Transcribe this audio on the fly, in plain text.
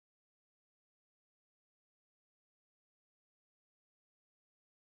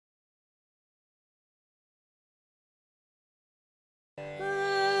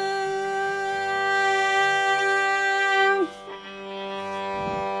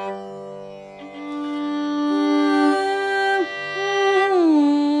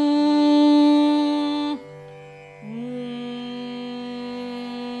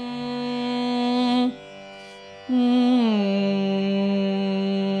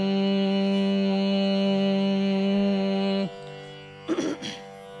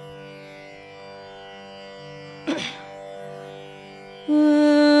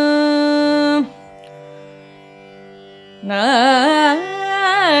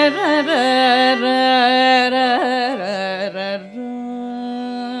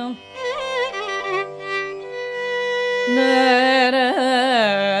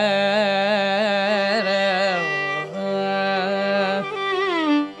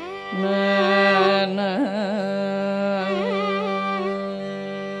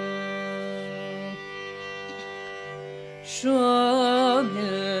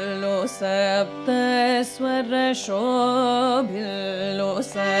शोभिल्लो सप्तस्वर शोभिल्लो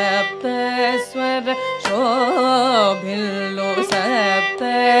सप्तस्वर शोभिल्लो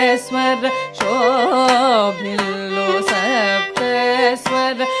सप्तस्वर शोभिल्लो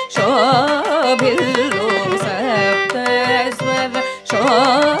सप्तस्वर शोभिल्लो सप्तस्वर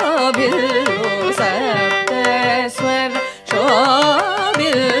शोभिल्लो सप्तस्वर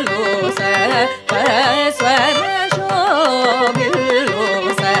शोभिल्लो सप्तस्वर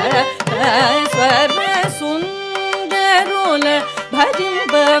सुंदरुल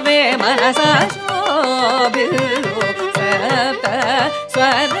भजिंबवे मनसा शोभिल्लो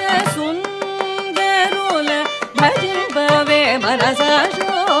सप्तस्वर सुंदरुल भजिंबवे मनसा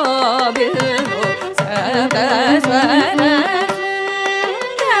शोभिल्लो सप्तस्वर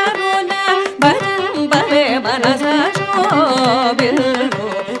सुंदरुल भजिंबवे मनसा शोभिल्लो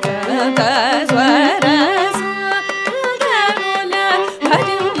सप्तस्वर सुंदरुल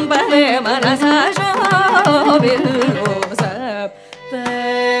भजिंबवे मनसा शोभिल्लो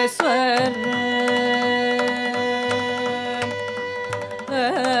सप्तस्वर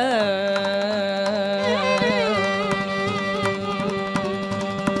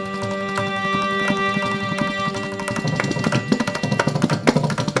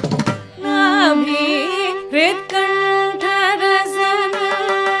नाभि हृत्कण्ठरसन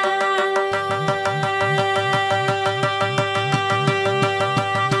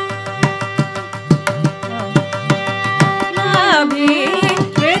नाभि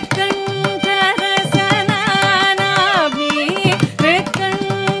हृत्कण्ठरसन नाभि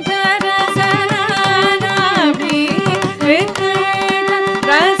हृत्कण्ठरसन नाभि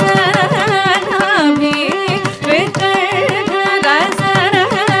हृत्कण्ठरसन नाभि हृत्कण्ठरसन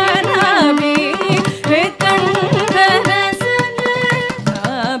नाभि हृत्कण्ठरसन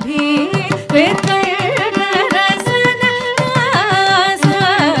नाभि हृत्कण्ठरसन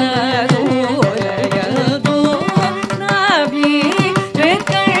नासादोलयदो नाभि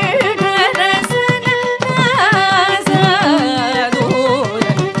हृत्कण्ठरसन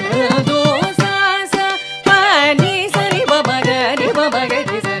नासादोलयदो सासा पानि सरि बमगरि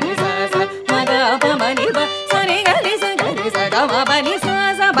बमगरि सरि सासा मग बमनि ब सरि गरि सगरि सगम बनि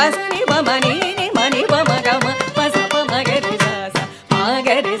सासा बसनि बमनि नि मनि बमगम बस बमगरि सासा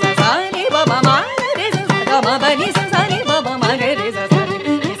मगरि ससानि बमगरि सगम बनि ससानि बमगरि ससानि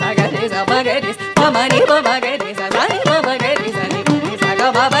सगरि सबगरि बमनि बमगरि ससानि बमगरि सनि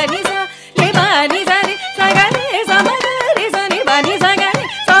सगम बनि स नि बनि सनि सगरि समगरि सनि बनि सगरि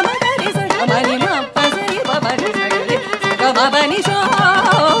समगरि सगमनि म पसनि बमनि सगरि सगम बनि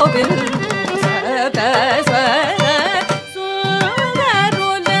शोभिल्लो सप्तस्वर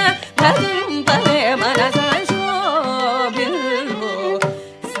सुंदरुल भजिंबवे मनसा शोभिल्लो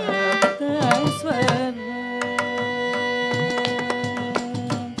सप्तस्वर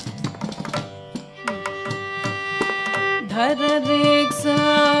धर रेख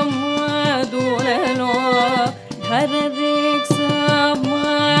समदुललो धर रेख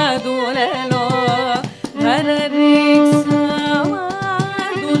समदुललो धर रेख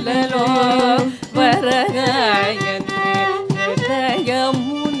समदुललो वरगायत्री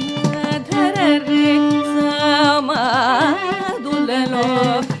हृदयमुना धर रेख समदुललो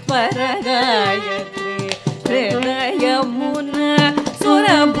वरगायत्री हृदयमुना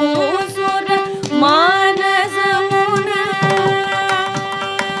सुरभूसुर मानसमुना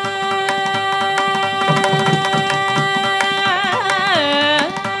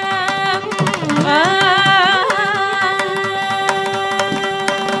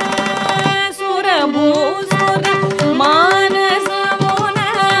सुरभूसुर मानसमुना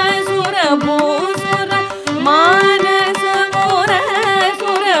सुरभूसुर मानसमुना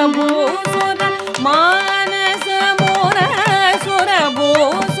सुरभूसुर मानसमुना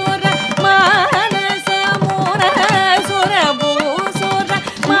सुरभूसुर मानसमुना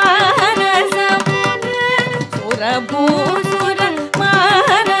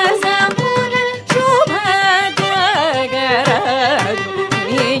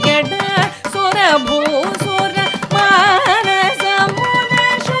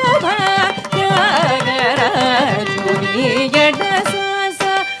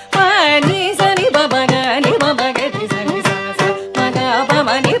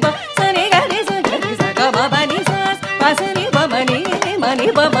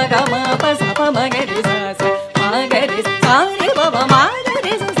baba gama pa sa pa ma ga re sa sa ma ga re sa re baba ma ga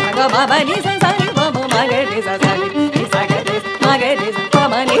re sa sa ga baba ni sa sa re baba ma ga re sa sa re sa ga re ma ga re sa pa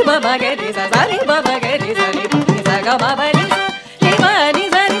ma ni baba ga re sa sa re baba ga re sa re sa ga baba ni sa re ma ni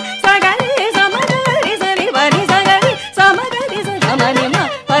sa re sa ga re sa ma ga re sa re ba ni sa ga re sa ma ga re sa ga ma ni ma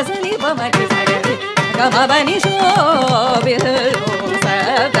pa sa ni baba ga sa ga re ga baba ni sho bi sa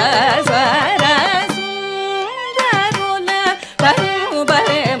da sa ra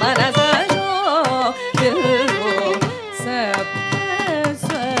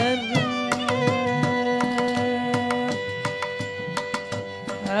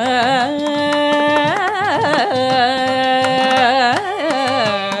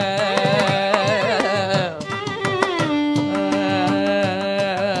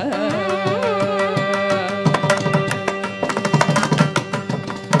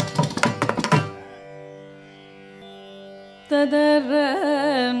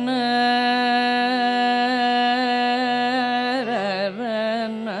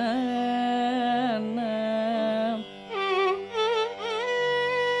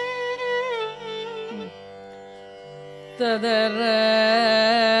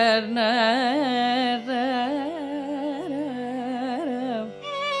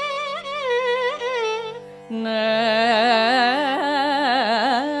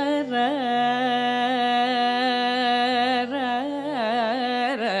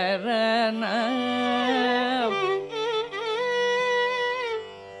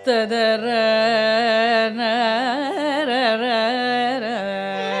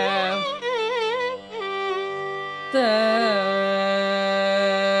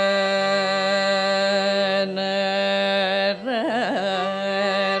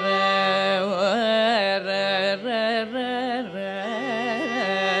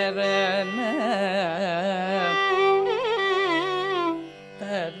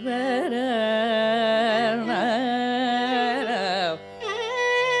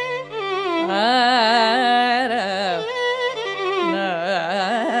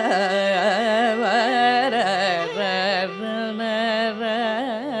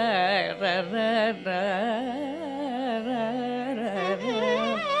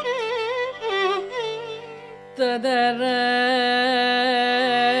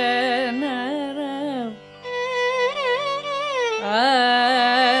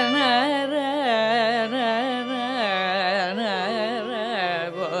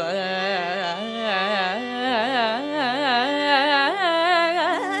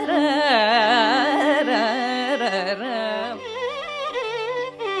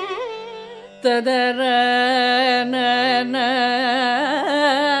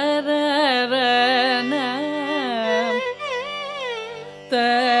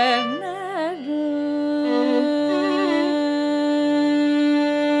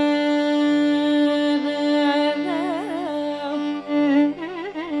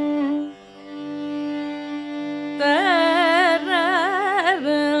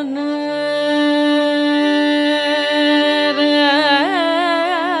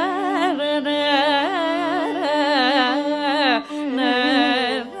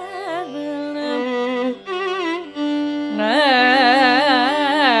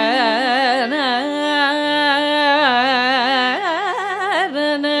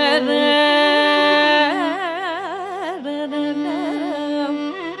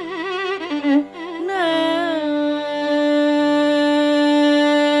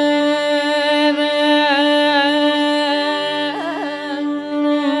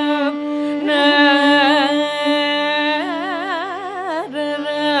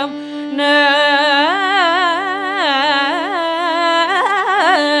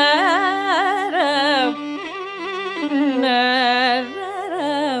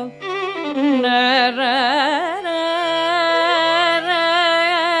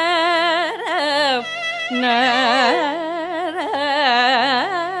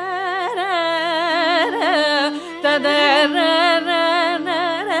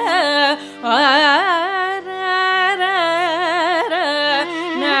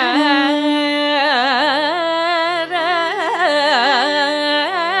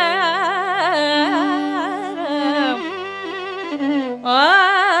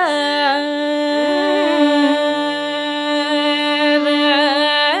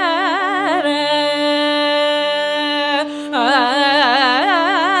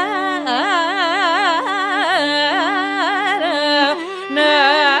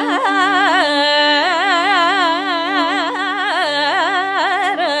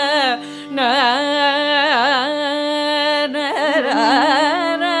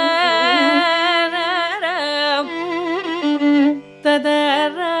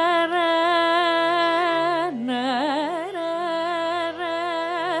ததர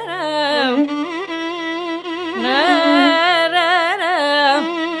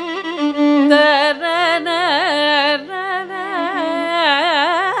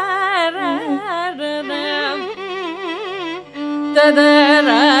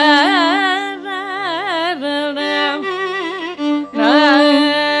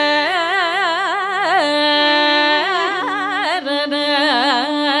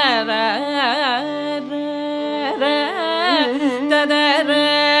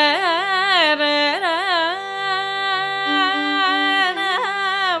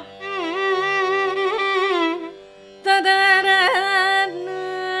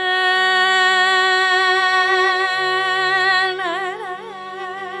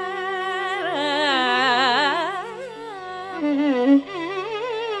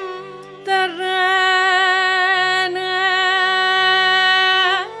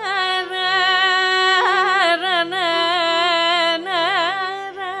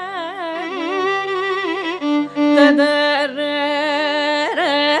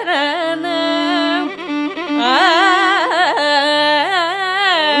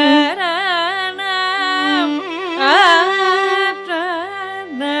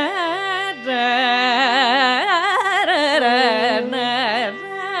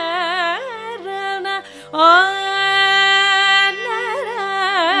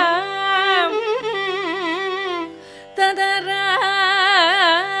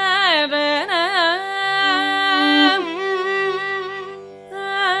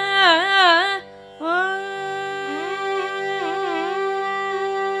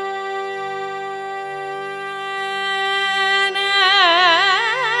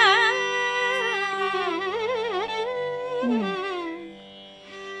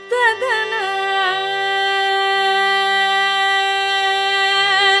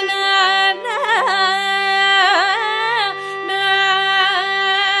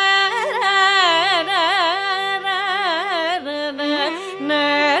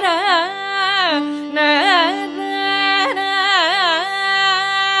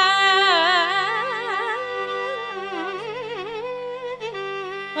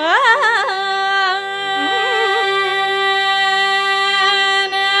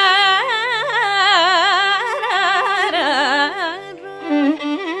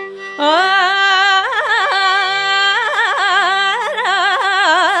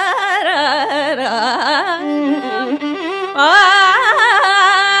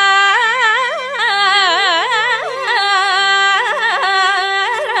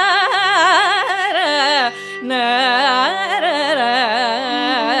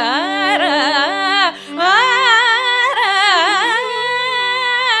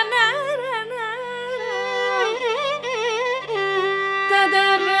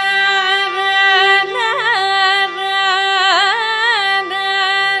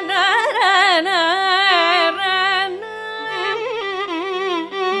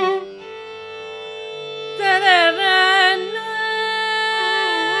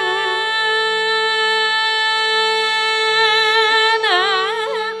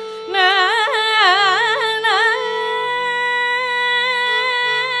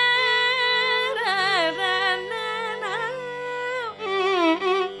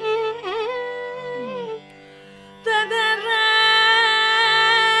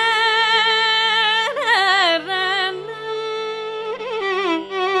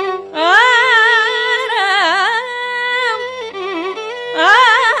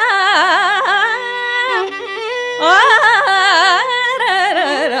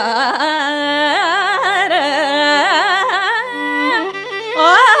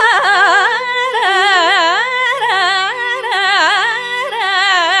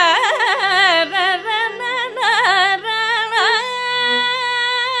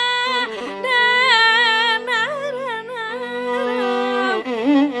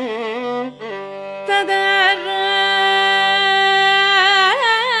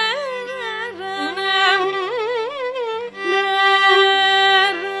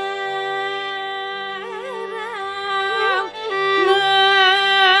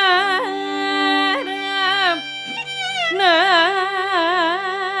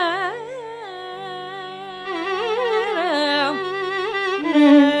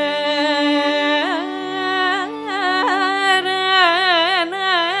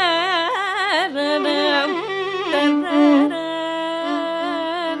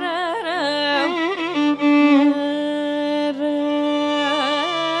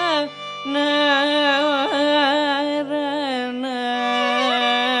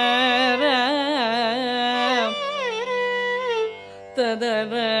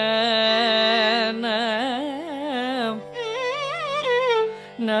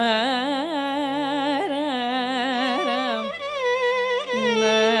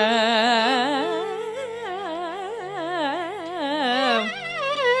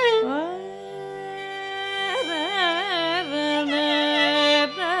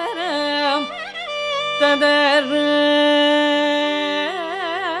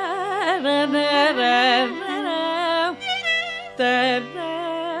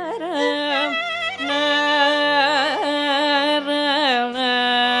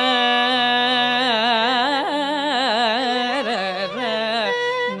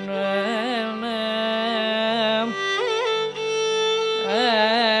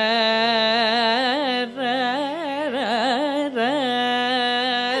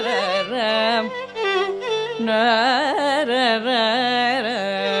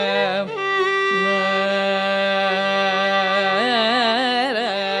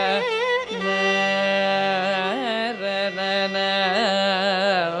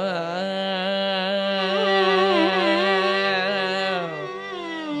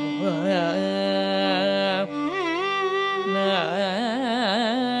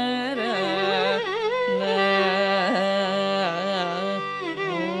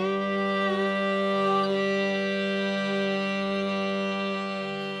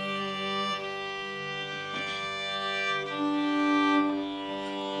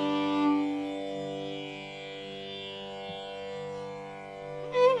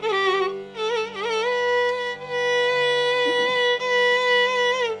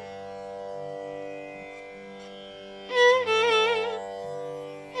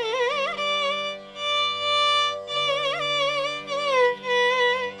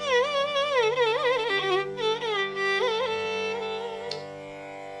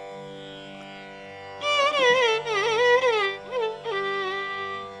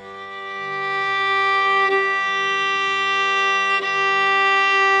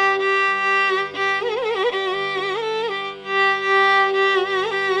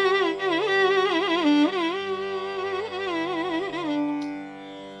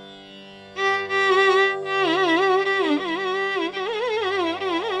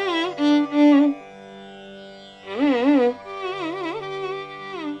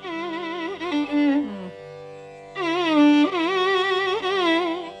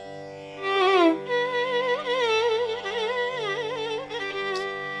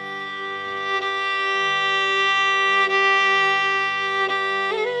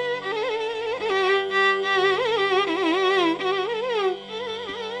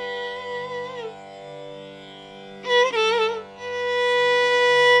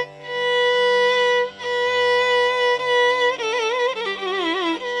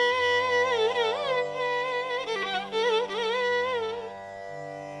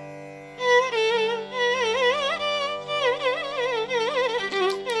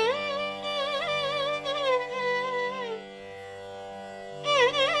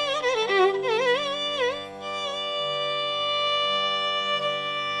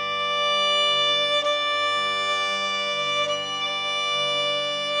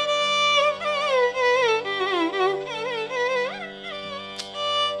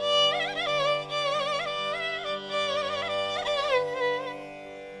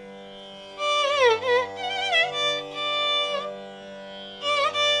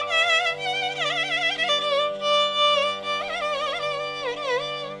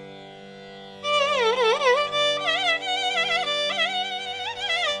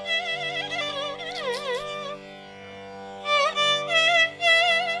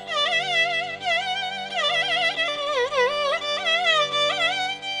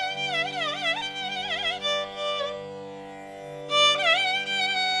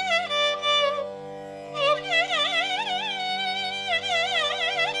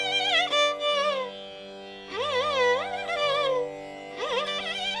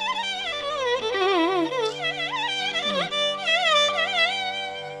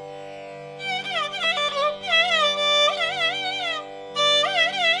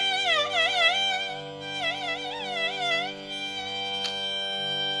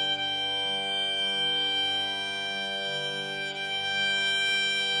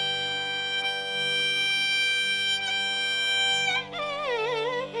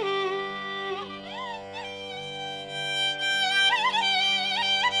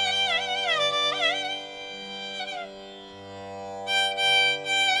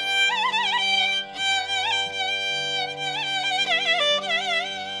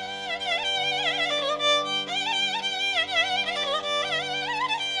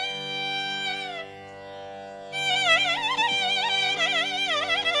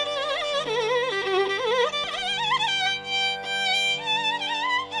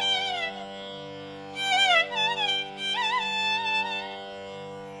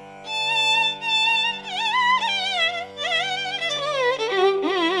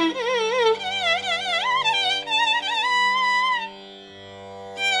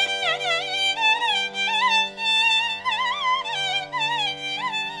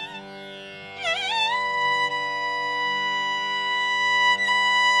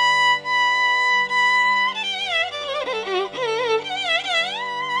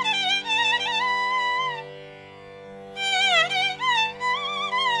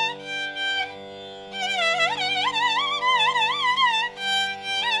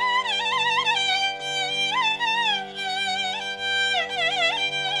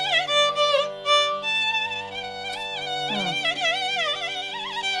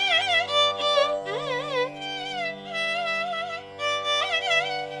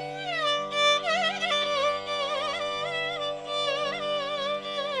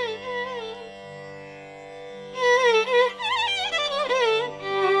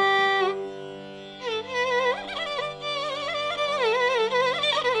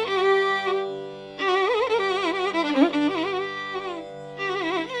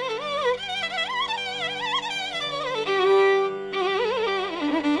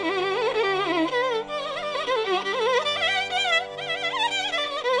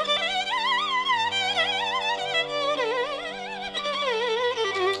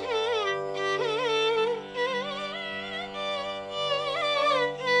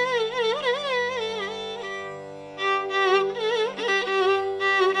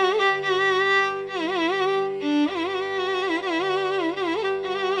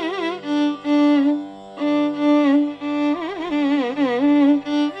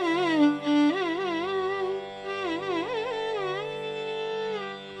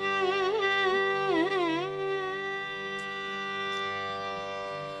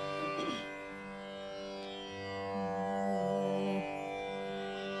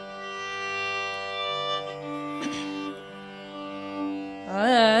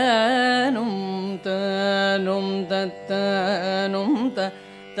தத்தனும்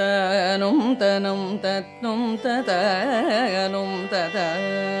தனும் தனும் தத்தும் ததனும் தத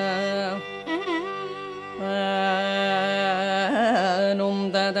நும்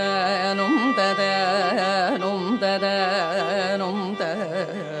ததனும் ததனும் ததனும்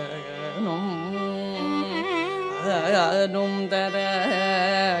தனும் நும் ததனும் ததனும்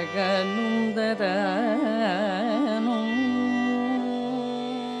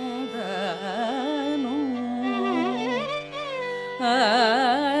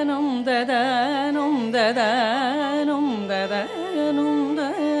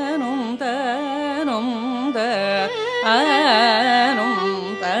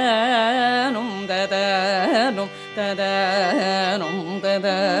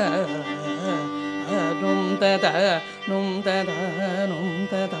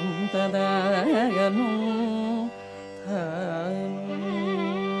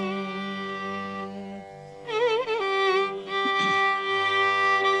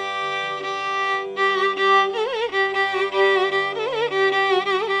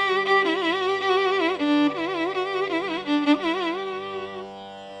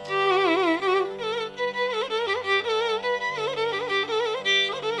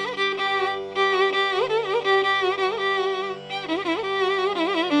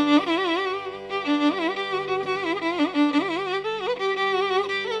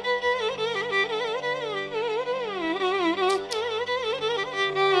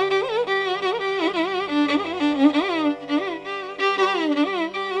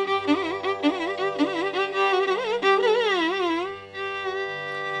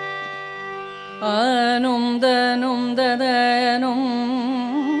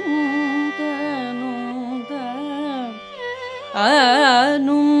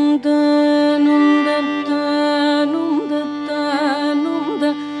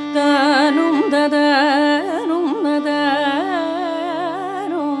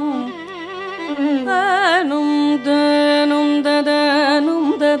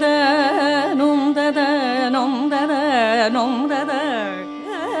நும்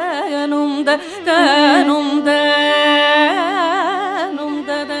ததனும்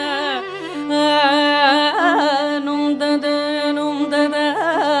ததனும்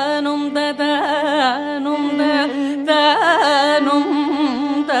ததனும் தனும் தனும்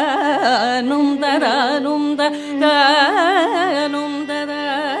தனும் தனும் ததனும் ததனும் ததனும் ததனும் ததனும்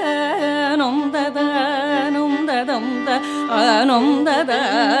ததம் ததனும்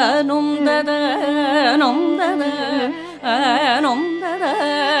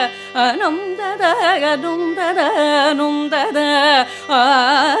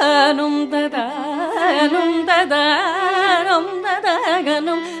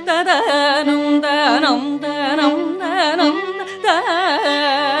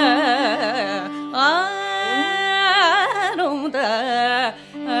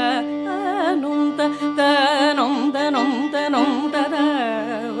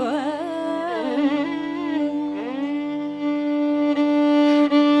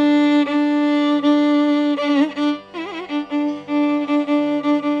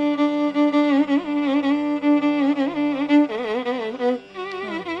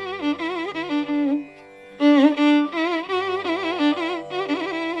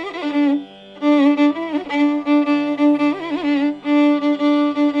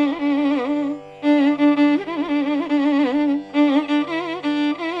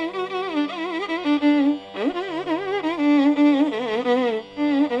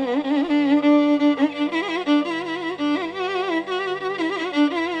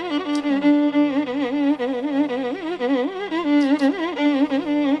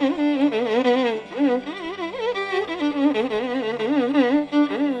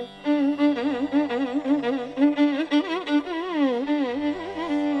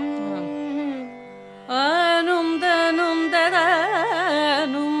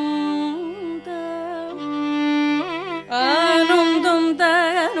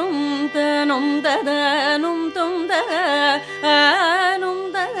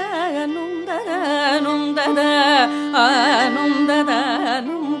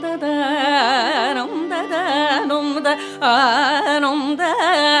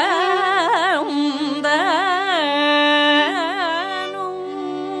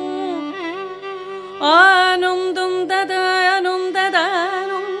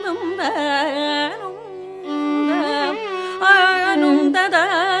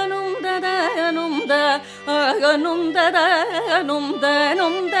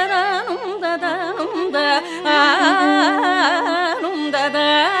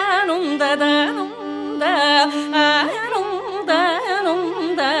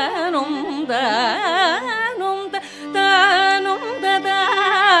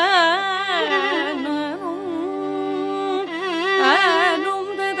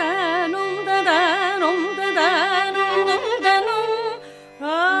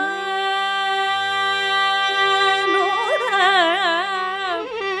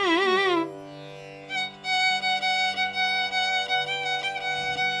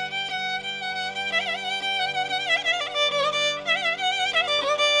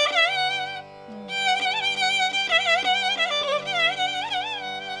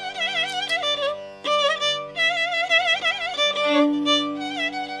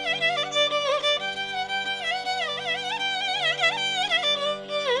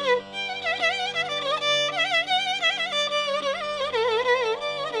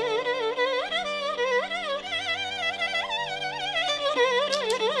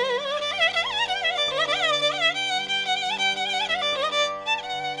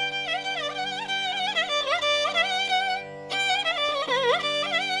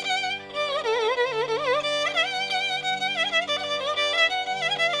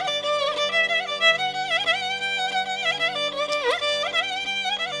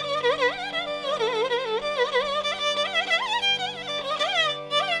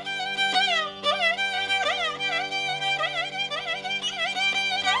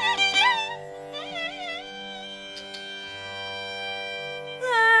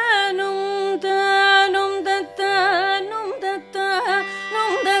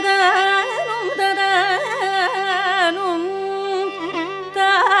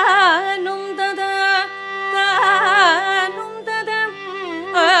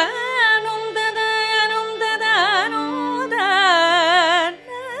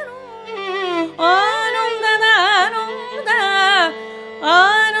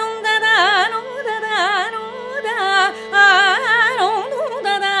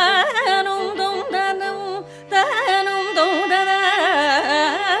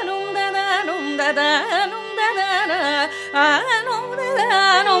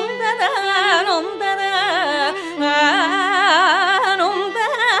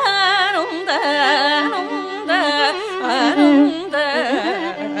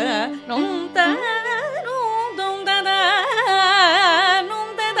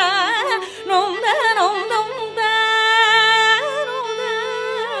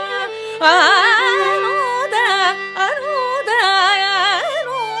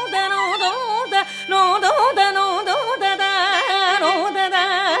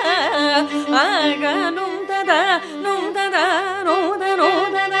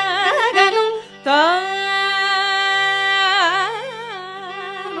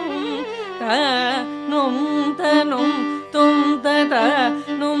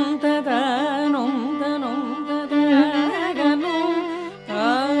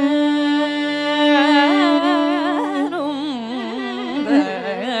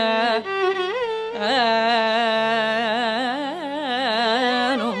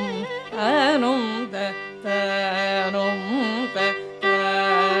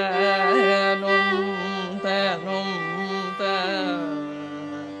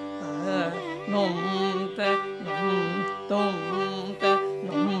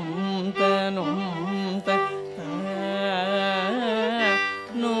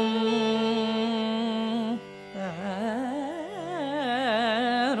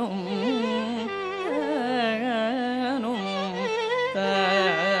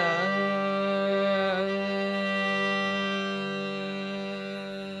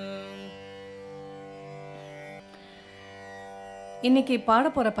இன்னைக்கு பாட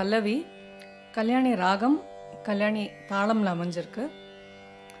போகிற பல்லவி கல்யாணி ராகம் கல்யாணி தாளம்ல அமைஞ்சிருக்கு.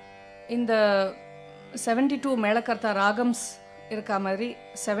 இந்த 72 மேளகர்த்தா ராகம்ஸ் இருக்க மாதிரி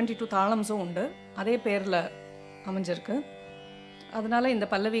 72 தாளம்ஸும் உண்டு, அதே பேரில் அமைஞ்சிருக்கு. அதனால் இந்த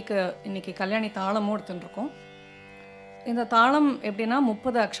பல்லவிக்கு இன்னைக்கு கல்யாணி தாளமும் எடுத்துட்டுருக்கோம். இந்த தாளம் எப்படின்னா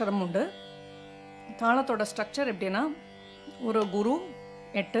 30 அக்ஷரம் உண்டு. தாளத்தோட ஸ்ட்ரக்சர் எப்படின்னா ஒரு குரு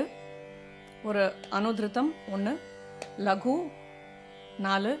 8, ஒரு அனுதிருத்தம் 1, லகு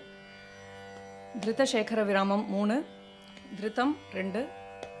 4, திருத்தசேகர விராமம் 3, திருத்தம் 2,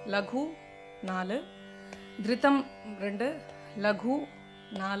 லகு 4, திருத்தம் 2, லகு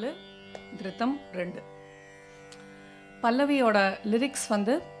 4, திருத்தம் 2. பல்லவியோட லிரிக்ஸ்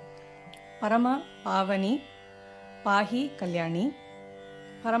வந்து பரம பாவனி பாஹி கல்யாணி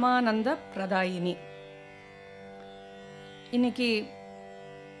பரமானந்த பிரதாயினி. இன்னைக்கு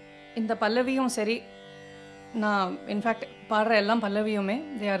இந்த பல்லவியும் சரி, நான் இன்ஃபேக்ட் பாடுற எல்லாம் பல்லவியுமே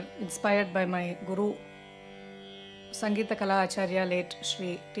they are inspired by my குரு சங்கீத கலா Acharya late Sri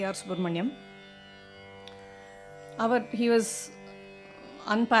T.R. Subramaniam. he was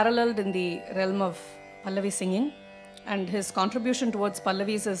unparalleled in the realm of Pallavi singing and his contribution towards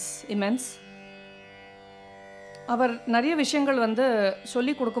Pallavis is immense. அவர் நிறைய விஷயங்கள் வந்து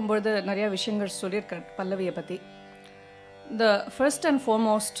சொல்லி கொடுக்கும்பொழுது நிறைய விஷயங்கள் சொல்லியிருக்கார் பல்லவியை பற்றி. The first and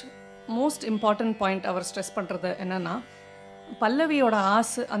foremost most important point our stress பண்ணுறது என்னென்னா, பல்லவியோட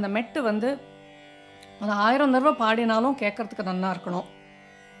ஆசு அந்த மெட்டு வந்து அது 1000 தடவை பாடினாலும் கேட்குறதுக்கு நல்லா இருக்கணும்.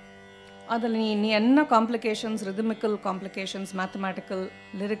 அதில் நீ என்ன complications, rhythmical complications, mathematical,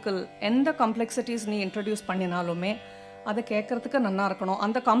 lyrical, எந்த காம்ப்ளெக்சிட்டிஸ் நீ இன்ட்ரடியூஸ் பண்ணினாலுமே அதை கேட்குறதுக்கு நல்லா இருக்கணும்.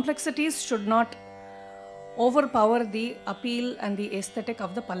 அந்த complexities should not over power the appeal and the aesthetic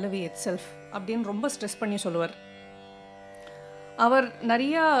of the Pallavi it self அப்படின்னு ரொம்ப ஸ்ட்ரெஸ் பண்ணி சொல்லுவார். அவர்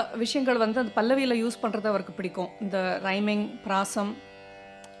நிறையா விஷயங்கள் வந்து அந்த பல்லவியில் யூஸ் பண்ணுறது அவருக்கு பிடிக்கும். இந்த ரைமிங், பிராசம்,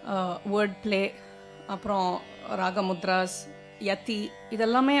 வேர்ட் பிளே, அப்புறம் ராகமுத்ராஸ், யத்தி,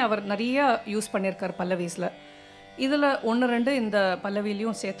 இதெல்லாமே அவர் நிறையா யூஸ் பண்ணியிருக்கார் பல்லவிஸில். இதில் 1-2 இந்த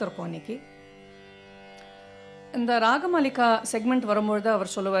பல்லவிலையும் சேர்த்துருக்கோம் இன்றைக்கி. இந்த ராகமாலிகா செக்மெண்ட் வரும்பொழுது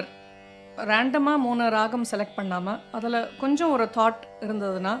அவர் சொல்லுவார், ரேண்டமாக 3 ராகம் செலக்ட் பண்ணாமல் அதில் கொஞ்சம் ஒரு தாட்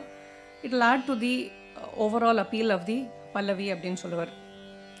இருந்ததுன்னா it will add to the overall appeal of the பல்லவி அப்படின்னு சொல்லுவார்.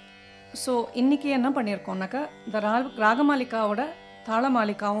 ஸோ இன்றைக்கி என்ன பண்ணியிருக்கோம்னாக்கா, இந்த ராகமாலிகாவோட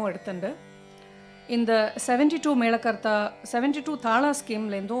தாளமாலிகாவும் எடுத்துட்டு இந்த 72 மேளகர்த்தா 72 தாளா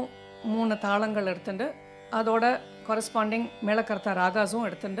ஸ்கீம்லேருந்தும் 3 தாளங்கள் எடுத்துட்டு அதோட கரஸ்பாண்டிங் மேளகர்த்தா ராகாஸும்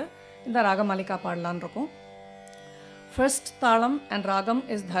எடுத்துட்டு இந்த ராகமாலிகா பாடலான் இருக்கும். ஃபர்ஸ்ட் தாளம் அண்ட் ராகம்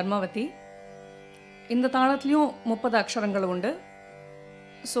இஸ் தர்மவதி. இந்த தாளத்துலேயும் 30 அக்ஷரங்கள் உண்டு.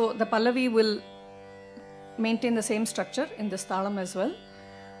 So the Pallavi will maintain the same structure in this thalam as well.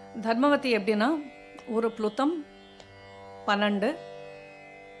 Dharmavati எப்படின்னா ஒரு ப்ளுத்தம் 12,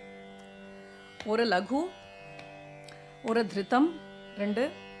 ஒரு லகு, ஒரு திருத்தம் 2,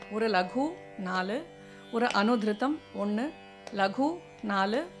 ஒரு லகு 4, ஒரு அனுதிருத்தம் 1, லகு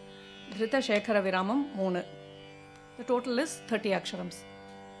 4, திருத்தசேகர விராமம் 3. The total is 30 aksharams.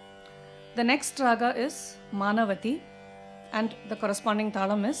 The next raga is Manavati and the corresponding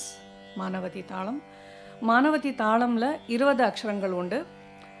thalam is Manavati thalam. Manavati தாளமில் 20 அக்ஷரங்கள் உண்டு.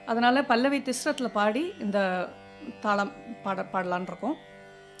 அதனால் பல்லவி திஸ்ரத்தில் பாடி இந்த தாளம் பாடலான் இருக்கோம்.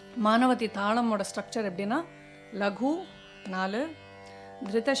 மானவதி தாளமோட ஸ்ட்ரக்சர் எப்படின்னா லகு 4,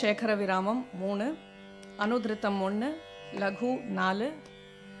 திருத்தசேகர விராமம் 3, அனுதிருத்தம் 1, லகு 4,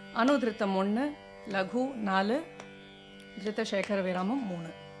 அனுதிருத்தம் 1, லகு 4, திருத்த சேகர விராமம்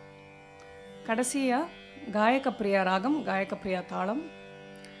 3. கடைசியாக காயகப்பிரியா ராகம், காயகப்பிரியா தாளம்.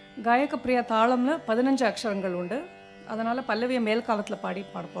 காயகப்பிரியா தாளம்ல 15 அக்ஷரங்கள் உண்டு. அதனால் பல்லவியை மேல் காலத்தில் பாட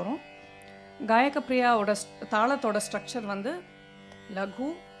போகிறோம். காயகப்பிரியாவோட தாளத்தோட ஸ்ட்ரக்சர் வந்து லகு,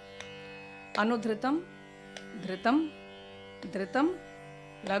 அனுதிருத்தம், திருத்தம், திருத்தம்,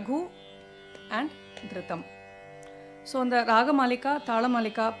 லகு அண்ட் திருத்தம். ஸோ அந்த ராகமாலிகா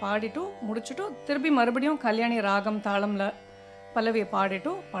தாளமாலிகா பாடிட்டு முடிச்சுட்டு திருப்பி மறுபடியும் கல்யாணி ராகம் தாளம்ல பல்லவியை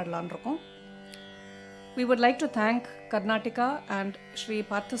பாடிட்டு பாடலான் இருக்கோம். We would like to thank Carnatica and Sri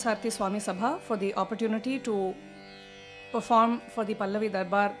Parthasarathy Swami Sabha for the opportunity to perform for the Pallavi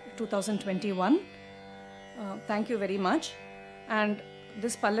Darbar 2021. Thank you very much. And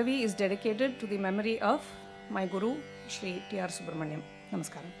this Pallavi is dedicated to the memory of my Guru, Sri T.R. Subramaniam.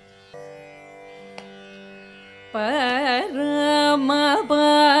 Namaskaram. Paramavani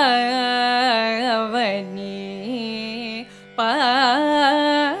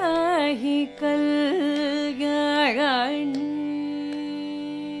pahi kalyani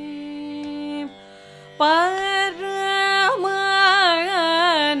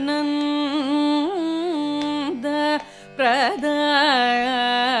paramananda pradayini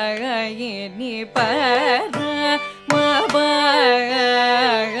paramavani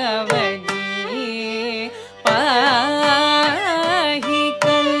pahi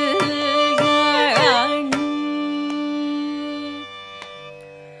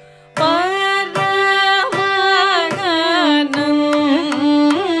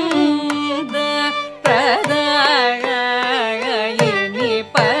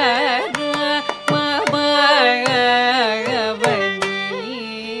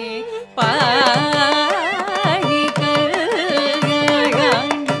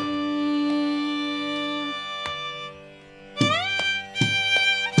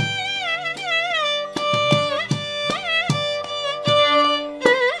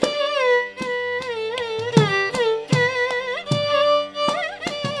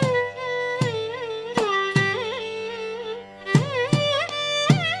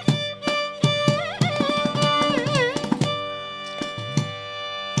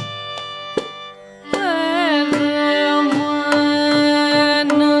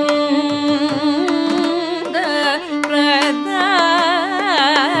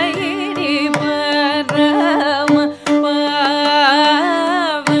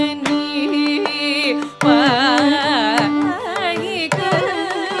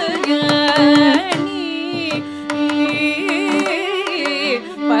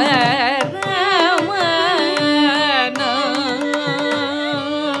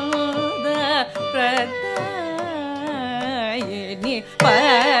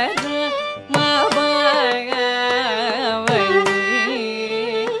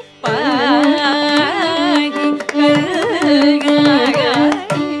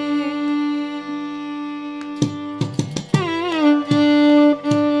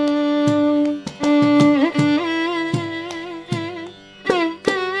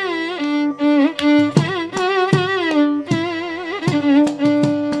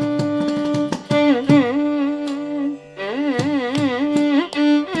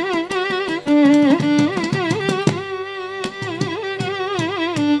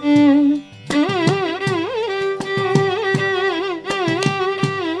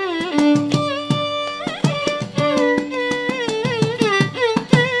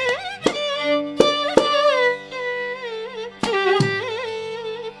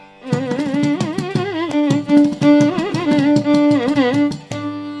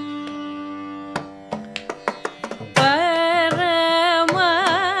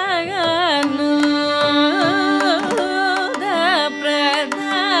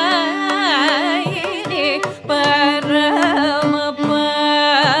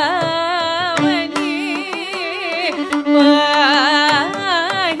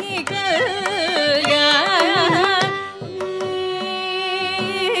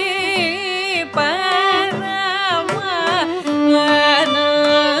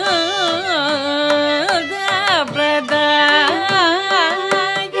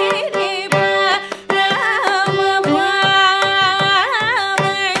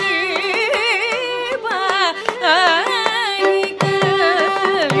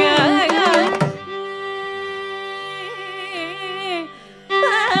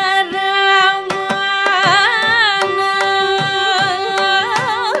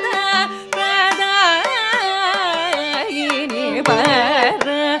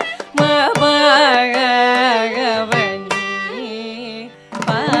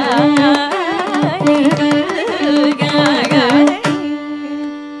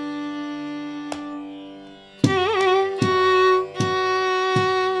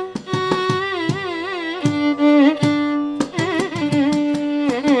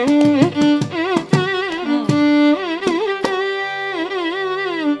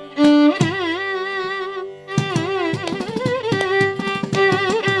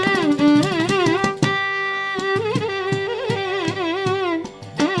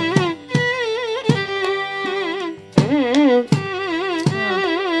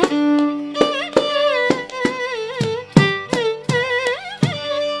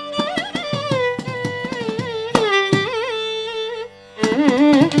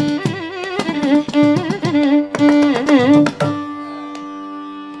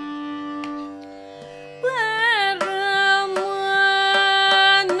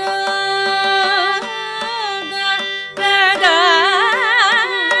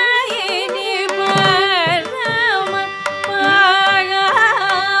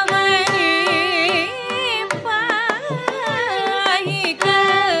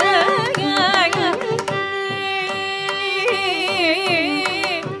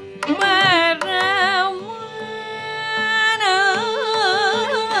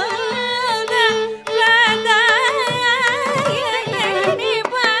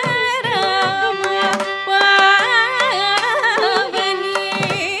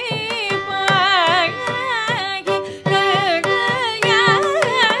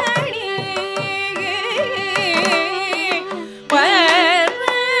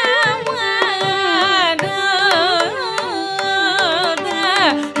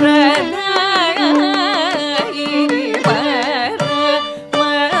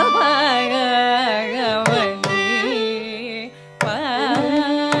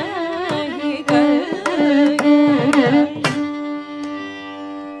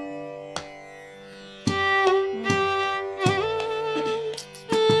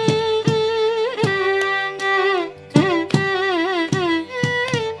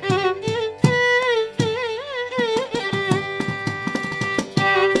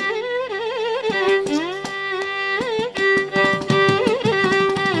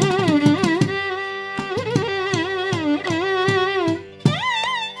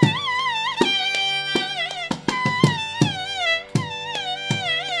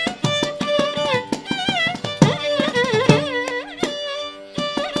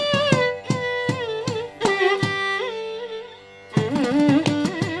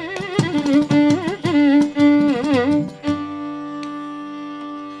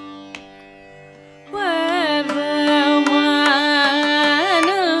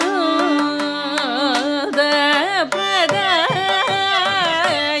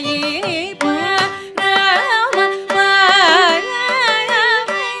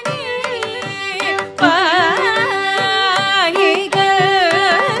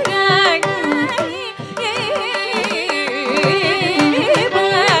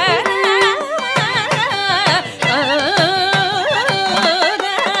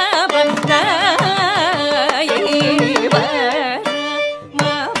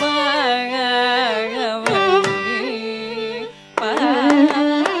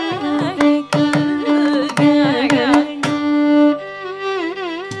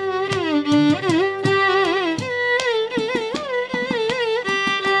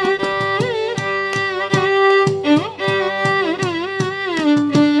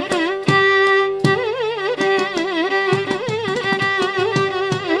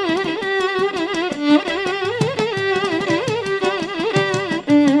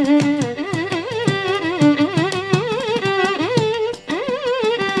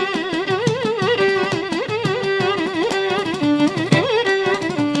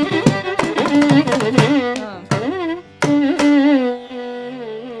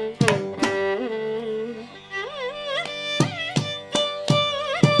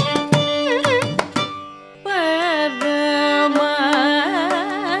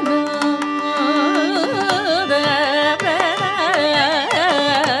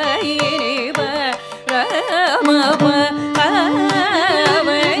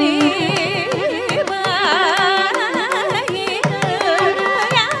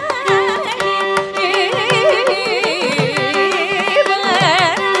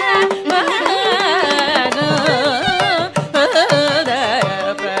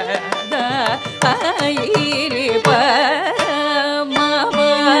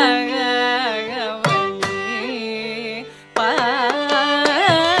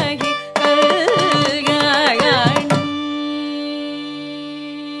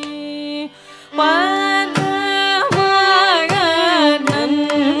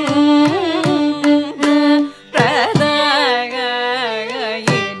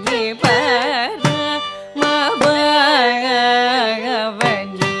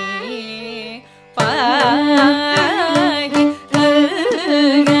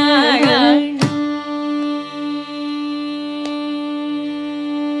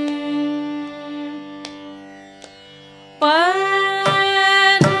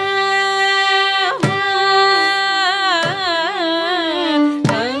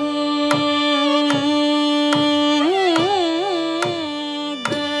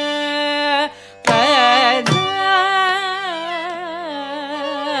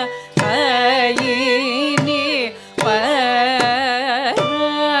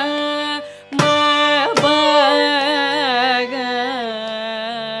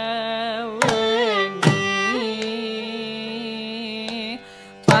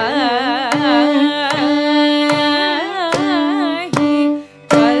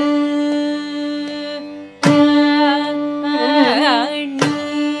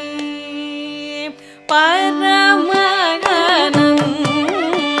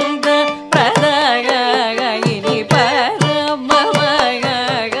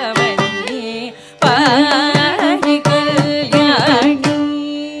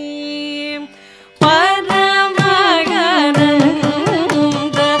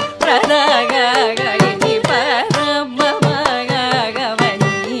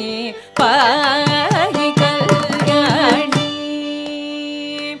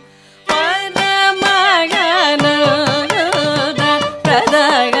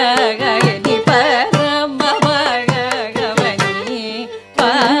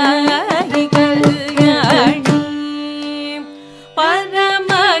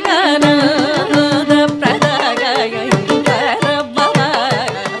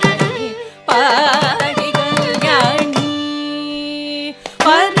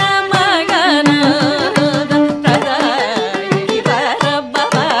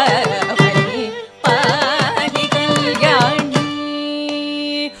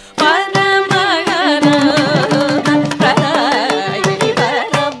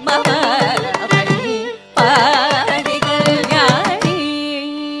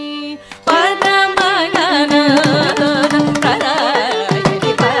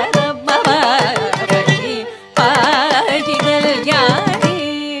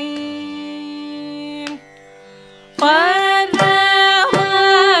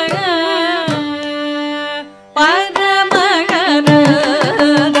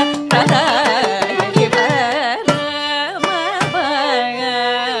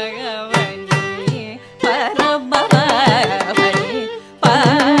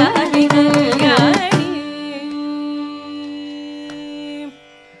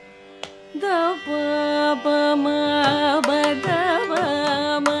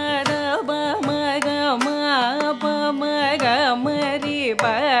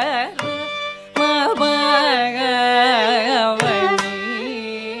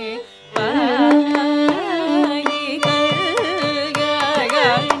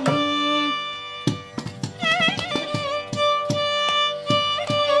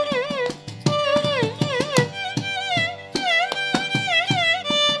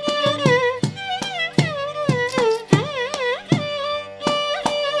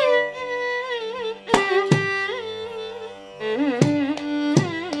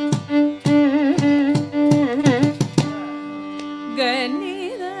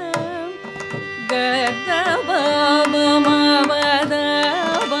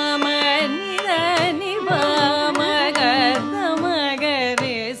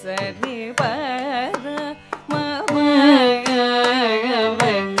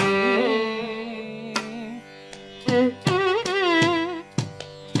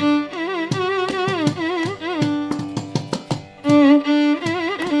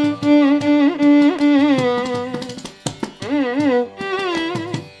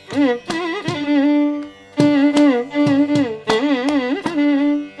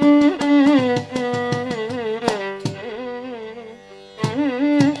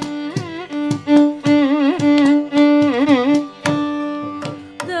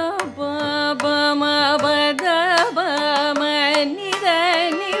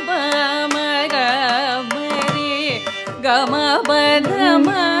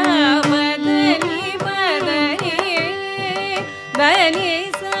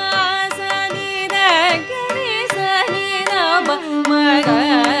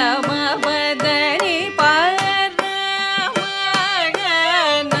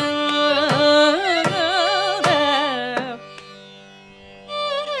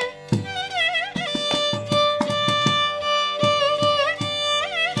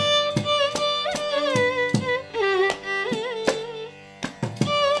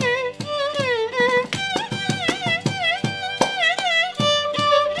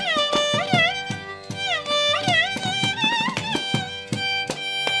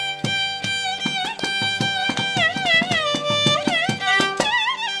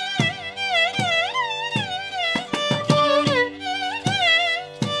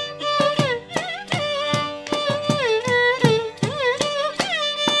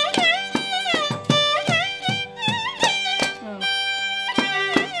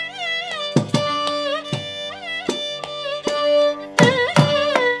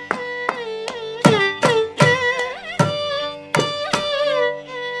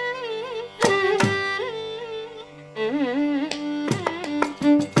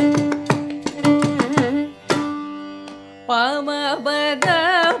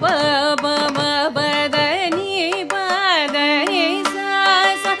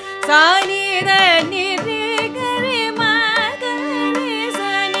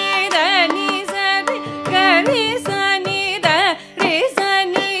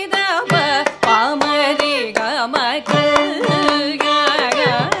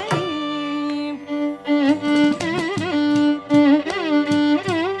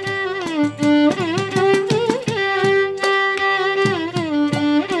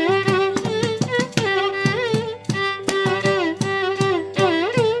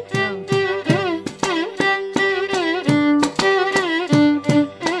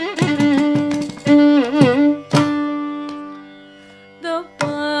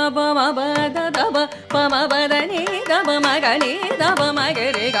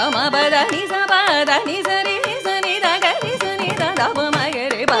magare ga ma ba da ni sa ba da ni sa re sa ni da ga ni sa ni da da ba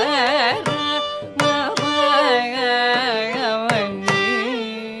magare ba ma ba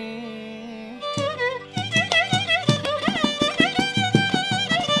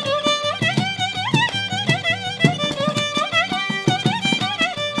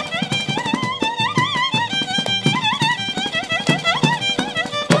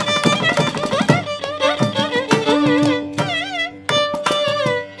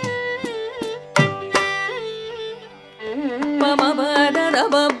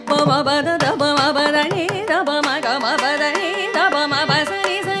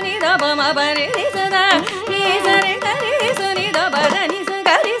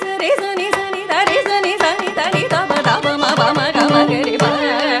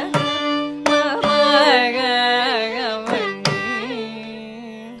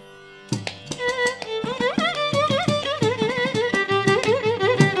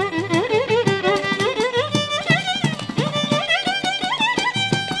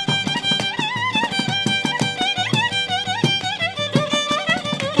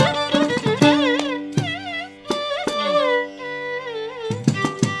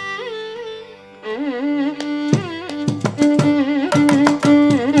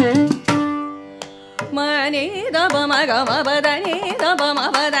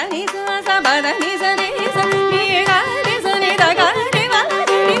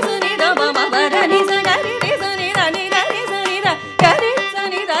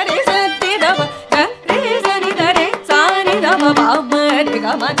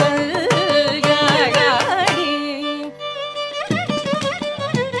ga ma ni.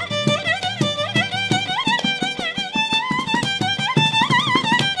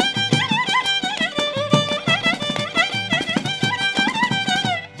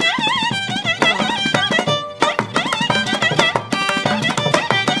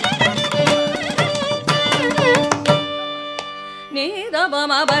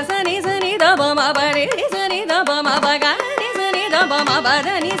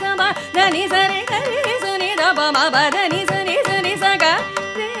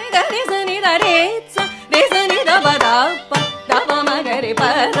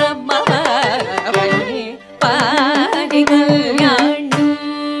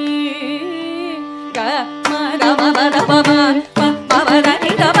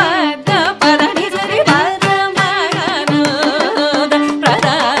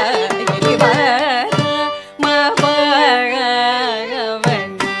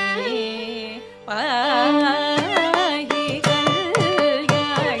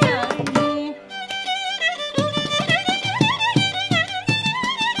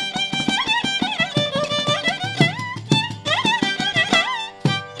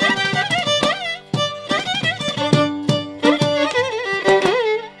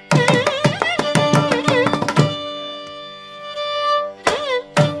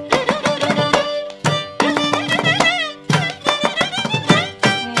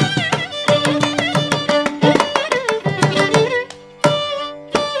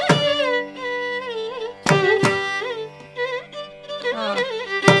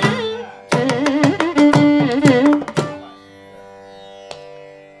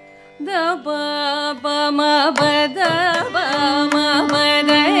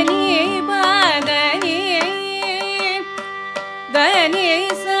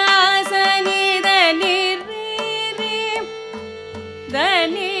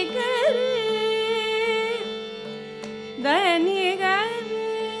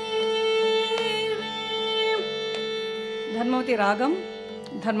 Dharmavati रागम,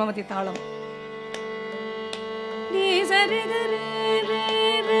 धर्मवती तालम.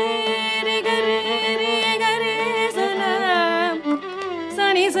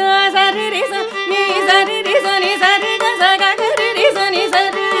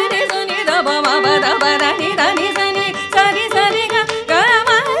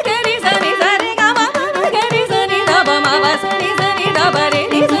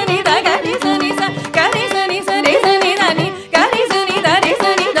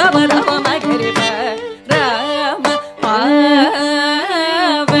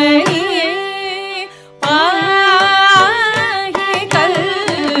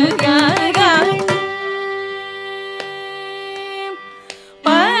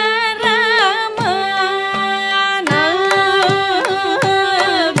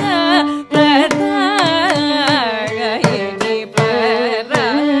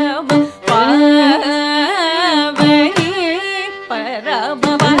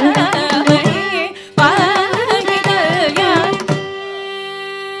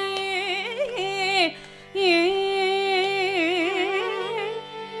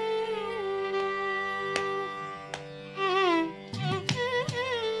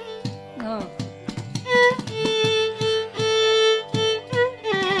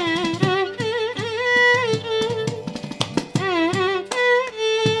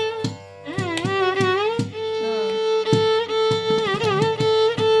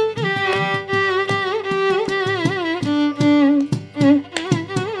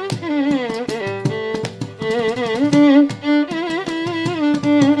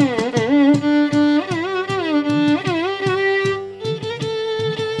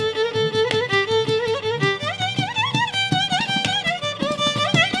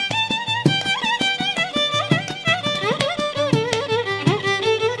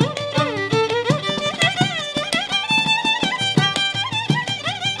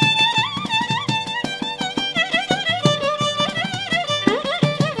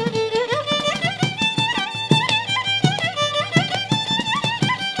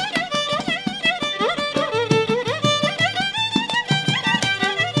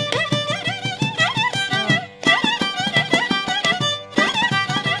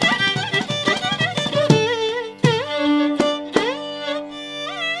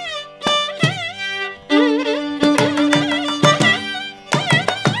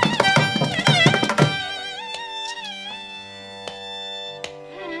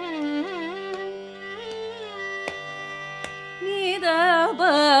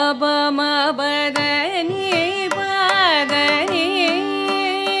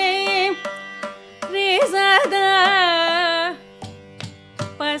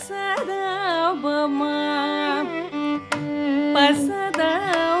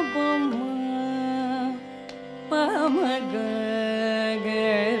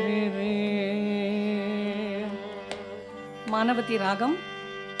 மானவதி ராகம்,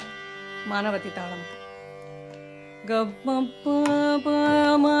 மானவதி தாளம்.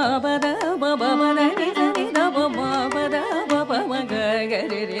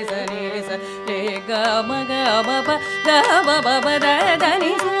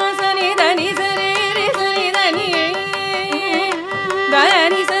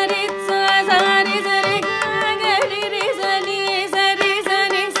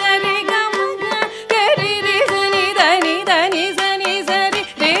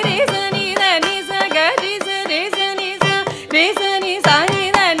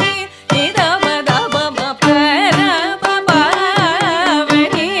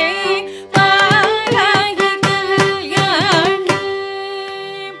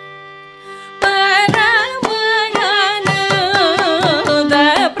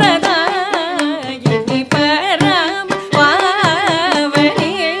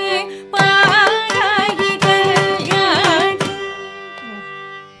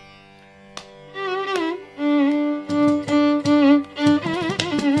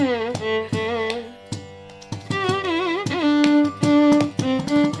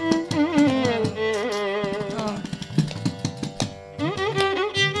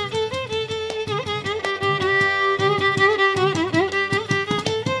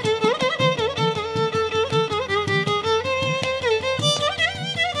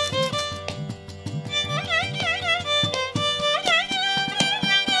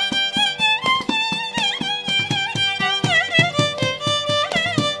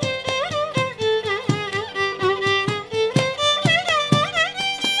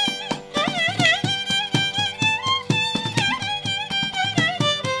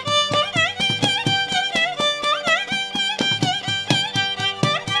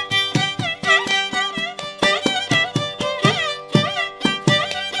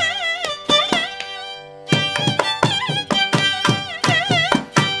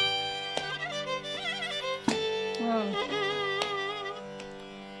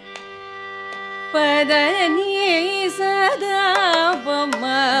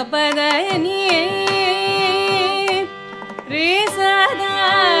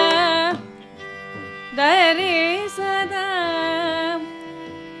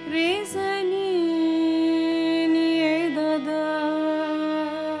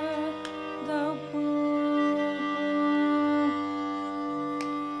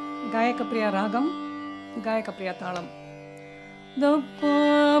 गायकप्रिया रागम, गायकप्रिया तालम.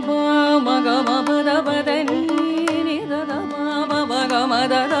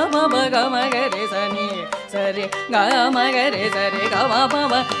 Sari ga ma ga re sari ga ma pa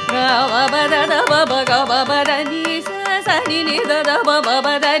ma ga ma ba da da ba ba ga ba ba da ni sa ni ni da da ba ba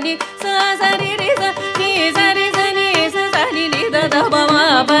ba da ni sa ni ri sa ni sa ri sa ni sa ni ni da da ba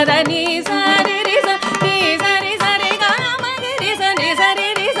ma ba da ni sa ri ri sa ni sa ri ga ma ga ri sa ni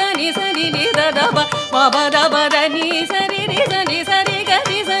ri sa ni ni da da ba ba da ni sa ri ga ri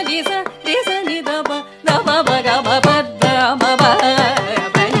sa ni da ba ga ba da ma ba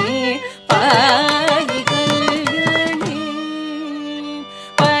ba ni pa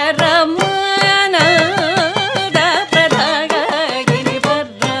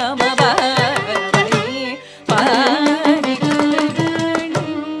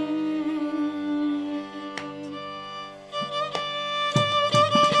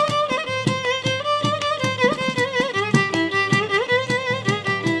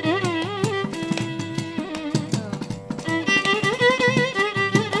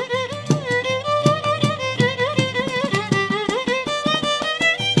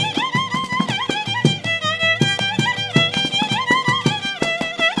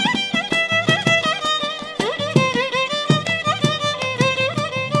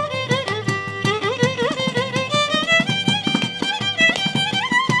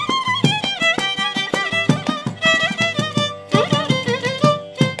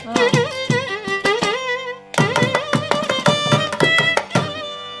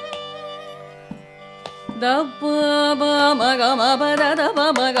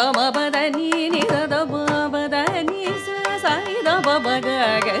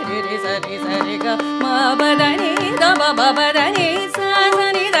ba ba da ni da ba ba da ni sa